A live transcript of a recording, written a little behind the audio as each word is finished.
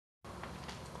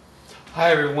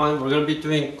Hi everyone, we're going to be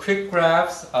doing quick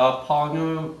graphs of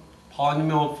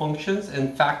polynomial functions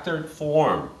in factored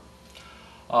form.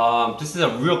 This is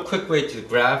a real quick way to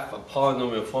graph a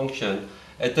polynomial function.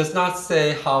 It does not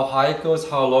say how high it goes,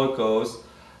 how low it goes,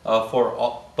 but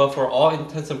for all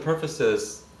intents and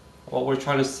purposes, what we're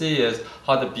trying to see is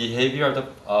how the behavior of the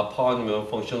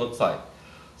polynomial function looks like.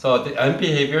 So the end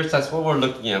behaviors, that's what we're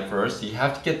looking at first. You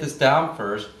have to get this down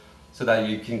first so that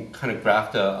you can kind of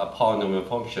graph a polynomial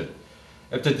function.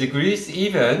 If the degree is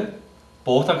even,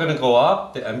 both are going to go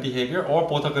up, the end behavior, or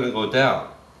both are going to go down.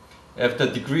 If the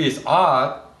degree is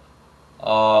odd,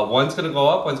 one's going to go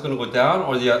up, one's going to go down,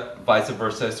 or the vice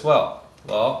versa as well.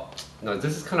 Well, now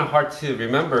this is kind of hard to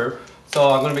remember,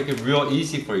 so I'm going to make it real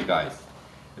easy for you guys.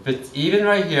 If it's even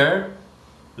right here,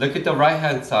 look at the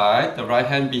right-hand side, the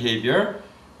right-hand behavior.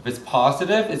 If it's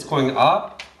positive, it's going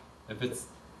up. If it's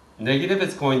negative,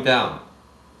 it's going down.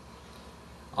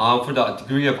 For the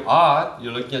degree of odd,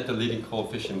 you're looking at the leading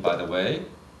coefficient, by the way.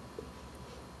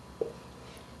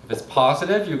 If it's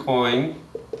positive, you're going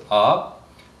up.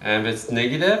 And if it's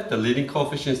negative, the leading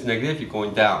coefficient is negative, you're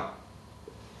going down.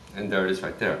 And there it is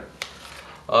right there.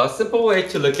 A simple way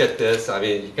to look at this, I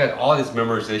mean, you got all these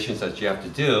memorizations that you have to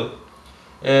do,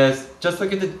 is just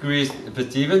look at the degrees. If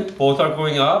it's even, both are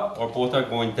going up or both are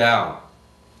going down.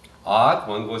 Odd,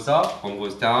 one goes up, one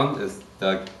goes down, is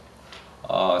the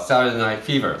Saturday Night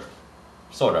Fever,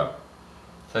 sort of.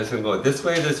 So it's going to go this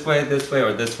way, this way, this way,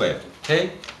 or this way.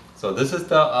 Okay? So this is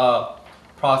the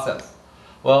process.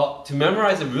 Well, to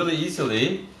memorize it really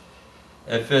easily,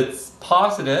 if it's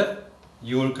positive,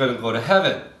 you're going to go to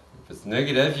heaven. If it's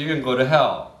negative, you're going to go to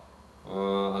hell.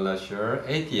 Unless you're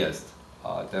atheist.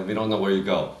 Then we don't know where you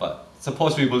go. But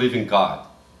suppose we believe in God.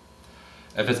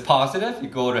 If it's positive, you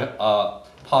go to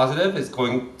positive, it's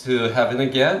going to heaven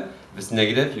again. If it's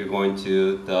negative, you're going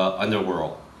to the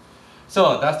underworld.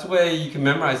 So that's the way you can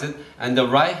memorize it. And the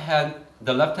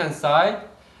left-hand side,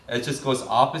 it just goes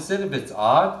opposite. If it's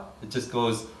odd, it just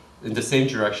goes in the same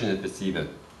direction if it's even.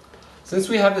 Since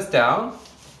we have this down,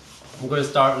 I'm going to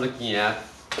start looking at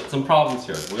some problems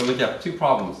here. We're going to look at two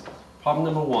problems. Problem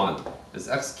number one is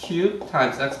x cubed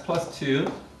times x plus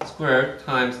 2 squared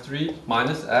times 3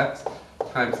 minus x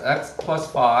times x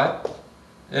plus 5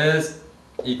 is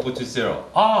equal to 0.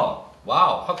 Oh,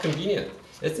 wow, how convenient.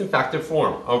 It's in factored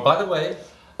form. Oh, by the way,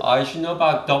 you should know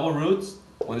about double roots.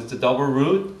 When it's a double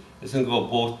root, it's going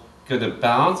to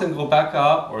bounce and go back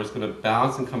up, or it's going to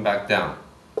bounce and come back down.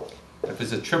 If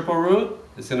it's a triple root,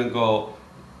 it's going to go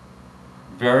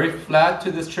very flat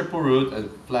to this triple root and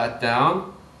flat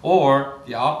down, or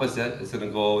the opposite is going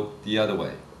to go the other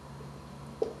way.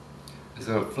 It's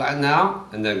going to flatten out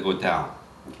and then go down.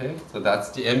 Okay, so that's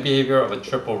the end behavior of a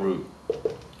triple root.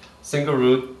 Single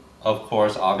root, of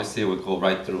course, obviously would go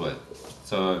right through it.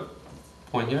 So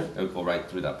point here, it would go right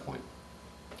through that point.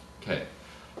 Okay,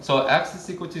 so x is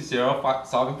equal to 0,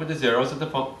 solving for the zeros of the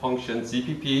function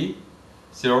ZPP,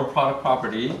 zero product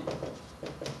property,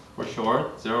 for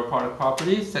short, zero product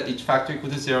property, set each factor equal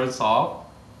to 0 and solve.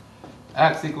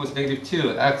 X equals negative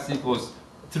 2, x equals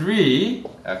 3,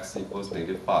 x equals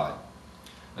negative 5.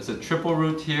 There's a triple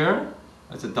root here,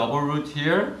 there's a double root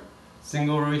here,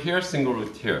 single root here, single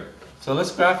root here. So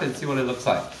let's graph it and see what it looks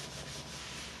like.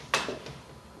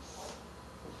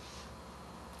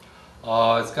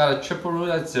 It's got a triple root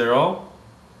at 0.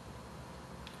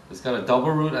 It's got a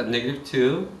double root at negative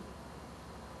 2.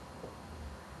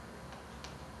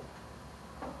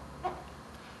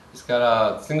 It's got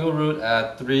a single root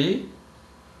at 3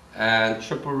 and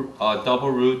single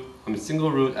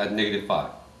root at negative 5.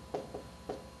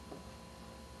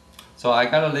 So I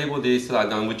gotta label these so I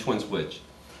know which one's which.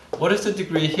 What is the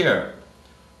degree here?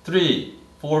 3,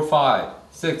 4, 5,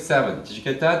 6, 7. Did you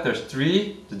get that? There's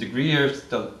 3. The degree here is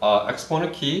the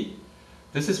exponent key.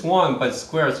 This is 1, but it's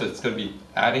squared, so it's going to be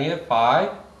adding it.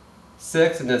 5,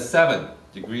 6, and then 7.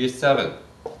 Degree is 7.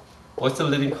 What's the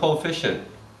leading coefficient?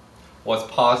 What's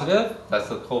positive? That's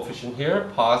the coefficient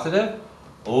here. Positive.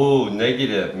 Oh,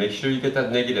 negative. Make sure you get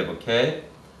that negative, okay?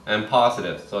 And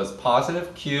positive. So it's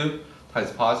positive cubed times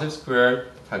positive squared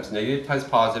times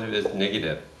positive is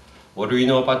negative. What do we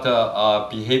know about the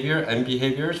behavior, end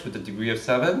behaviors with the degree of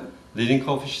 7? Leading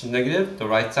coefficient is negative. The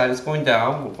right side is going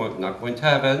down. We're not going to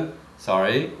heaven.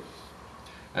 Sorry.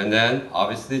 And then,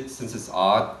 obviously, since it's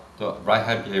odd, the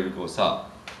right-hand behavior goes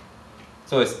up.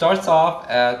 So it starts off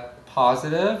at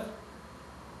positive.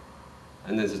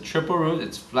 And there's a triple root.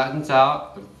 It flattens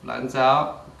out,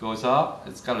 goes up.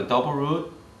 It's got a double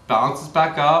root, bounces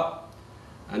back up,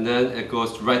 and then it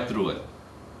goes right through it.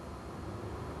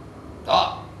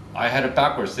 Ah, I had it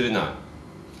backwards, didn't I?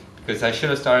 Because I should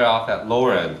have started off at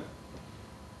lower end.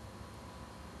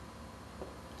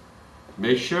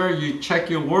 make sure you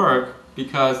check your work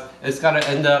because it's got to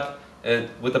end up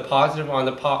with a positive on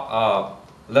the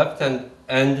left-hand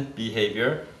end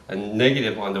behavior and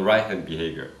negative on the right-hand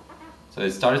behavior. So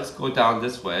it starts to go down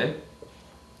this way,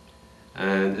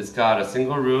 and it's got a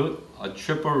single root, a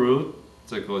triple root,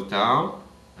 so it goes down,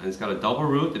 and it's got a double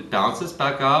root, it bounces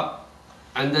back up,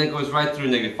 and then it goes right through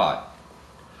 -5.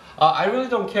 I really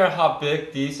don't care how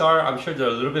big these are. I'm sure they're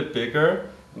a little bit bigger.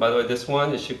 By the way, this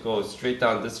one, it should go straight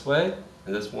down this way,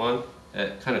 and this one,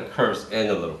 it kind of curves in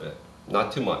a little bit.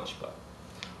 Not too much, but.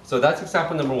 So that's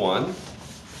example number 1.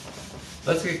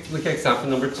 Let's look at example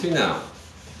number 2 now.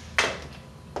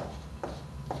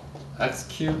 X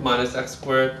cubed minus x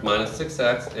squared minus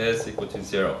 6x is equal to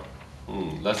 0.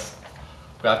 Let's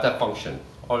graph that function,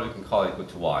 or we can call it equal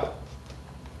to y.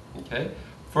 Okay.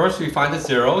 First, we find the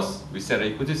zeros. We set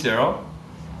it equal to 0.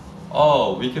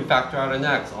 Oh, we can factor out an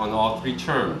x on all 3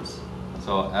 terms.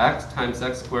 So x times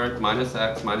x squared minus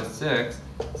x minus 6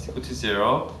 is equal to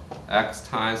 0. X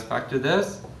times, factor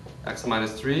this, x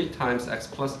minus 3 times x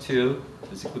plus 2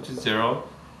 is equal to 0.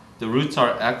 The roots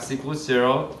are x equals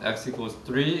 0, x equals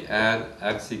 3, and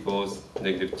x equals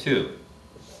 -2.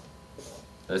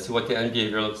 Let's see what the end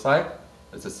behavior looks like.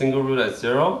 It's a single root at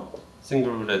 0,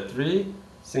 single root at 3,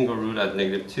 single root at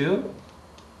 -2.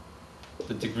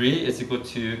 The degree is equal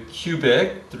to cubic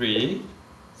 3.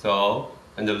 So,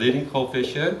 and the leading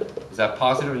coefficient, is that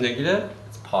positive or negative?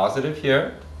 It's positive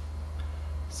here.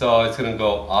 So it's going to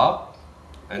go up,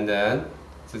 and then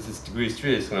since it's degree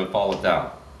 3, it's going to follow down.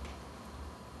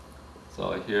 So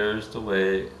here's the way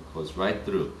it goes right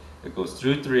through. It goes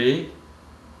through 3,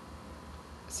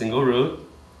 single root,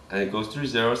 and it goes through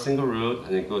 0, single root,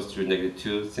 and it goes through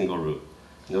 -2, single root.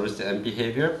 Notice the end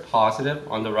behavior, positive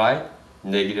on the right,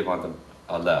 negative on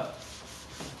the left.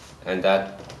 And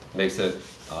that makes it,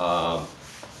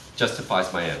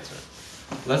 justifies my answer.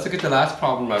 Let's look at the last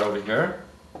problem right over here.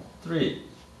 3.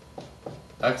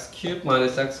 X cubed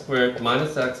minus x squared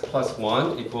minus x plus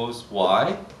 1 equals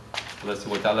y. Let's see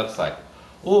what that looks like.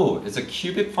 Oh, it's a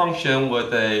cubic function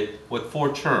with 4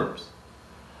 terms.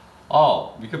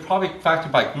 Oh, we could probably factor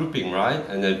by grouping, right?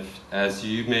 And as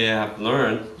you may have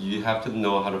learned, you have to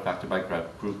know how to factor by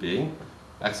grouping.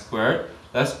 X squared.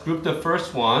 Let's group the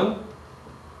first one,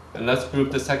 and let's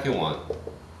group the second one.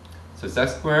 So it's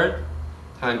x squared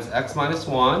times x minus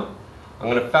 1. I'm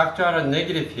going to factor out a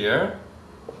negative here.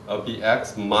 It'll be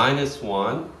x minus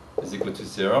 1 is equal to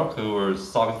 0, because we're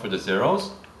solving for the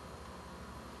zeros.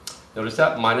 Notice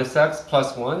that minus x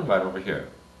plus 1 right over here.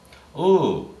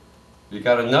 Ooh, we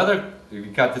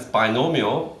got this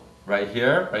binomial right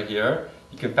here, right here.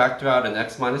 You can factor out an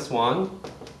x minus 1.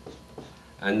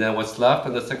 And then what's left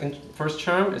on the first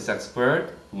term is x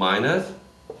squared minus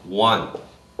 1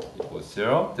 equals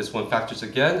 0. This one factors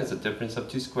again. It's a difference of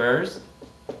 2 squares.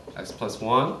 X plus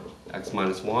 1, x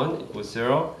minus 1 equals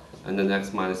 0. And then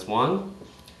x minus 1.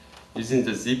 Using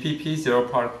the ZPP, zero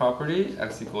product property,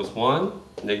 x equals 1,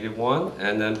 -1,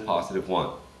 and then positive 1.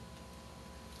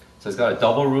 So it's got a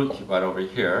double root right over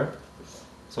here.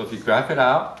 So if you graph it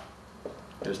out,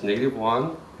 here's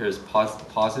 -1, here's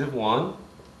positive 1,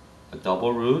 a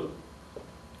double root,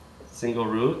 single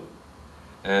root,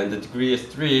 and the degree is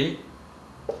 3.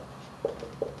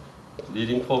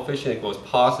 Leading coefficient equals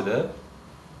positive.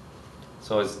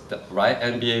 So it's the right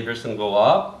hand behavior is going to go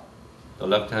up, the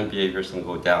left hand behavior is going to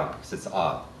go down because it's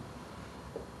odd.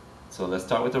 So let's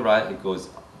start with the right. It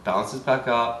bounces back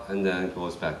up and then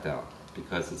goes back down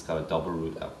because it's got a double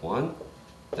root at 1.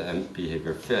 The end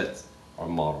behavior fits our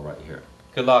model right here.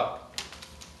 Good luck.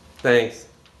 Thanks.